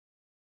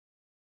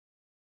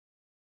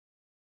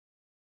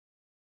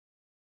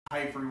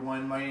Hi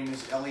everyone, my name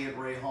is Eliot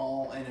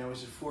Rahal and I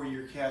was a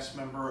 4-year cast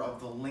member of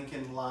the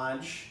Lincoln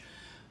Lodge.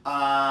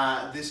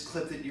 This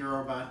clip that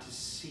you're about to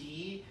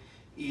see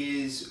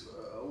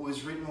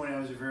was written when I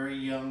was a very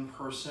young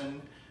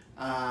person,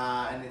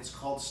 and it's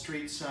called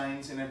Street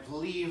Signs, and I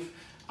believe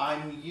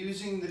I'm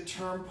using the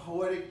term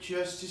poetic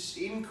justice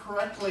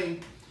incorrectly,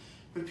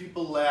 but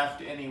people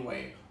laughed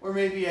anyway. Or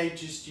maybe I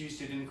just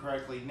used it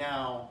incorrectly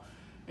now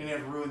and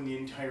have ruined the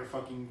entire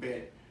fucking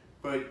bit.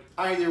 But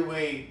either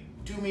way,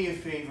 do me a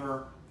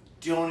favor,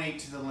 donate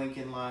to the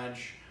Lincoln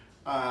Lodge,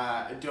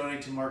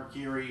 donate to Mark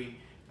Geary.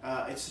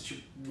 It's such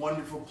a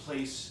wonderful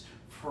place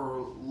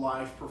for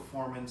live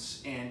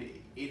performance, and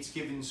it's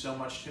given so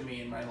much to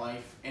me in my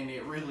life, and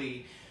it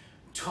really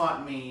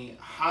taught me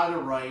how to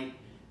write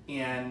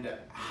and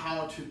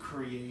how to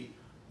create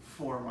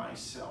for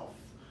myself.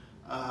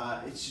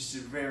 It's just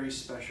a very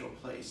special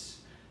place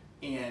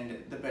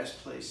and the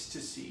best place to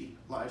see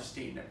live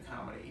stand-up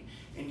comedy.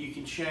 And you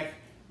can check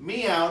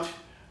me out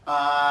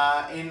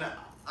in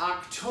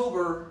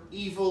October,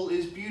 Evil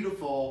is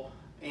Beautiful,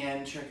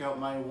 and check out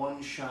my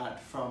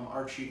one-shot from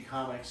Archie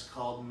Comics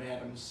called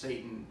Madam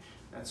Satan.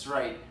 That's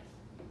right,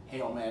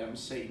 hail Madam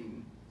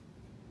Satan.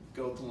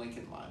 Go to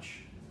Lincoln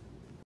Lodge.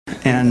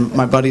 And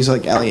my buddy's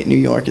like, Eliot, New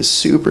York is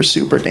super,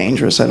 super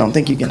dangerous. I don't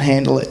think you can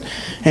handle it.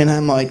 And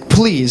I'm like,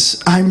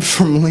 please, I'm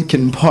from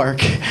Lincoln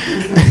Park. You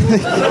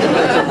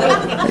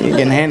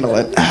can handle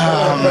it.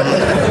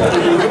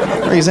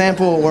 For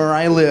example, where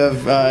I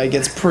live, it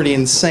gets pretty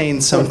insane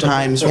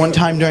sometimes. One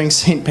time during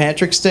St.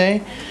 Patrick's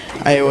Day,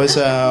 I was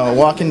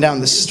walking down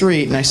the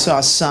street and I saw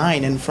a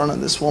sign in front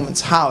of this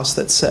woman's house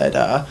that said,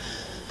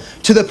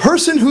 to the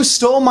person who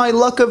stole my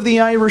luck of the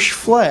Irish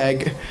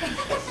flag,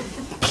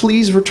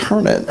 please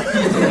return it.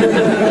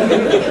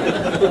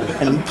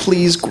 And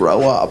please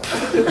grow up.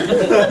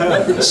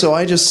 So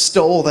I just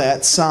stole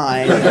that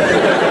sign.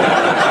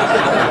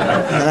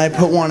 And I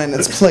put one in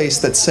its place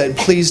that said,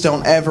 please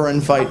don't ever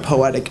invite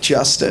poetic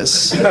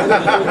justice. And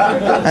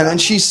then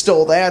she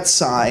stole that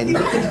sign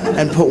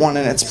and put one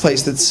in its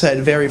place that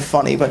said, very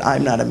funny, but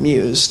I'm not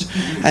amused.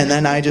 And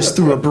then I just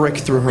threw a brick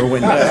through her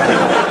window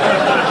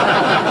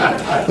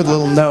with a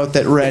little note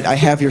that read, I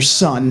have your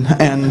son.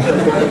 And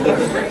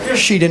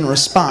she didn't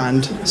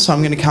respond, so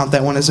I'm going to count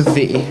that one as a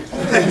V.